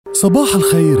صباح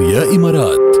الخير يا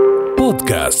إمارات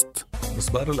بودكاست.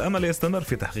 مسبار الأمل يستمر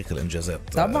في تحقيق الإنجازات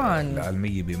طبعاً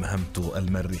العلمية بمهمته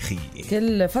المريخية.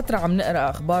 كل فترة عم نقرأ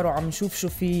أخبار وعم نشوف شو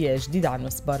في جديد عن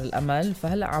مسبار الأمل.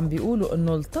 فهلأ عم بيقولوا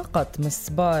أنه التقط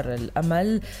مسبار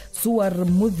الأمل صور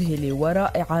مذهلة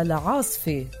ورائعة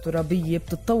لعاصفة ترابية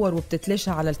بتتطور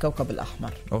وبتتلاشى على الكوكب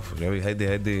الأحمر.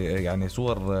 هيدي يعني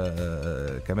صور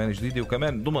كمان جديدة،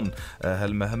 وكمان ضمن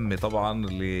هالمهمة طبعا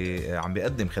اللي عم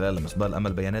بيقدم خلال مسبار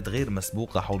الأمل بيانات غير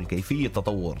مسبوقة حول كيفية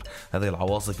تطور هذه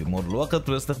العواصف بمرور الوقت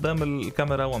باستخدام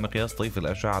الكاميرا ومقياس طيف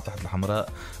الأشعة تحت الحمراء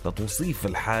لتوصيف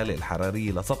الحالة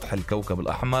الحرارية لسطح الكوكب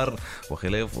الأحمر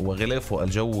وغلافه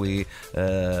الجوي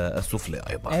السفلي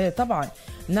أيضا. ايه طبعا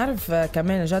نعرف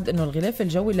كمان جد انه الغلاف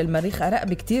الجوي للمريخ أرق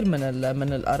بكتير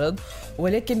من الأرض،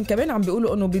 ولكن كمان عم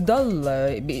بيقولوا انه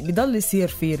بيضل يصير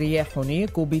في رياح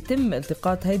هناك، وبيتم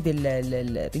التقاط هيدي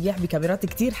الرياح بكاميرات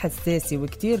كتير حساسة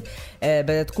وكتير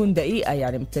بدها تكون دقيقة،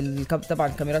 يعني مثل طبعا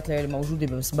الكاميرات اللي موجودة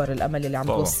بمسبار الأمل اللي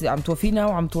عم توفينا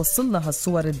وعم توصلنا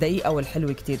هالصور الدقيقة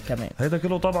والحلوة كتير كمان. هيدا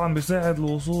كله طبعا بيساعد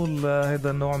الوصول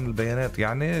هيدا النوع من البيانات،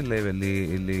 يعني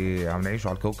اللي عم نعيشه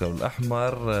على الكوكب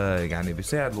الأحمر، يعني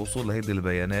بيساعد الوصول لهيدي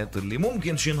البيانات اللي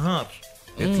ممكن شي نهار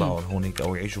يطلعوا هونيك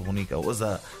أو يعيشوا هونيك، أو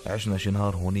إذا عشنا شي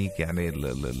نهار هونيك يعني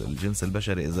الجنس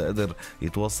البشري إذا قدر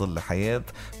يتوصل لحياة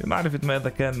بمعرفة ماذا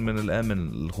كان من الآمن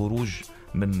الخروج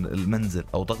من المنزل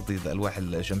أو تغطية الألواح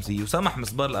الشمسية. وسمح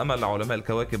مسبار الأمل لعلماء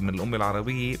الكواكب من الأمة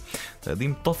العربية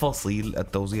تقديم تفاصيل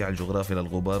التوزيع الجغرافي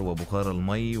للغبار وبخار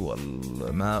المي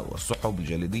والماء والسحب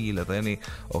الجليدية لثاني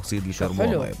أكسيد الكربون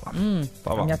أيضا.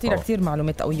 طبعا يعطينا كتير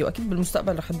معلومات قوية، وأكيد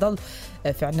بالمستقبل رح تضل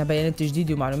في عنا بيانات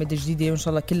جديدة ومعلومات جديدة وإن شاء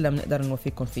الله كلها بنقدر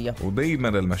نوفيكم فيها. ودايما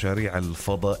المشاريع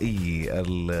الفضائية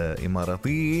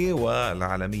الإماراتية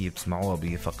والعالمية بتسمعوها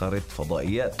بفقرة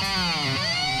فضائيات.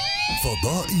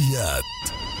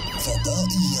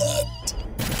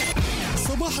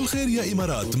 صباح الخير يا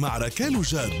إمارات مع ركال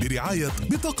وجاد برعاية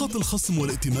بطاقة الخصم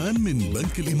والائتمان من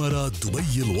بنك الإمارات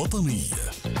دبي الوطني.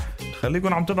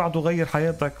 خليكن عم تبعتوا غير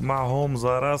حياتك مع هوم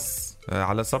زاراس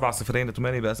على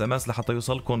 708 بأس لحتى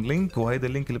يوصلكم لينك، وهيدا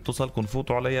اللينك اللي بتوصلكم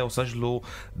فوتوا عليها وسجلوا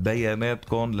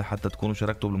بياناتكم لحتى تكونوا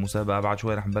شاركتوا بالمسابقة. بعد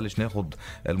شوي رح نبلش ناخد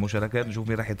المشاركات، نشوف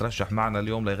مين رح يترشح معنا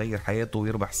اليوم ليغير حياته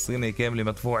ويربح سنة كاملة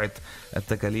مدفوعة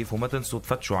التكاليف. وما تنسوا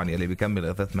تفتشوا عن اللي بيكمل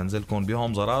أثاث منزلكم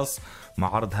بهوم زاراس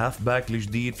مع عرض هاف باك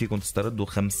الجديد، فيكم تستردوا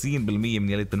 50% من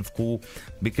يلي تنفقوه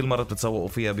بكل مرة تتسوقوا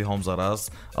فيها بهوم زاراس.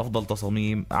 أفضل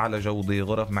تصاميم، أعلى جودة،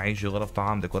 غرف معيشة، غرف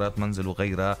طعام، ديكورات منزل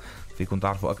وغيرها. فيكم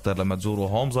تعرفوا أكتر لما تزوروا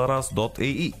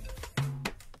homezaras.ae.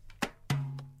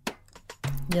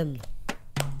 يلا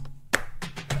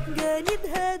جانب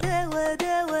هذا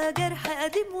وداوى جرح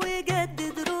قديم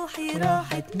وجدد روحي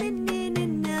راحت مني،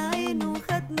 من عينه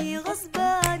خدني غصب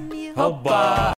عني هوبا.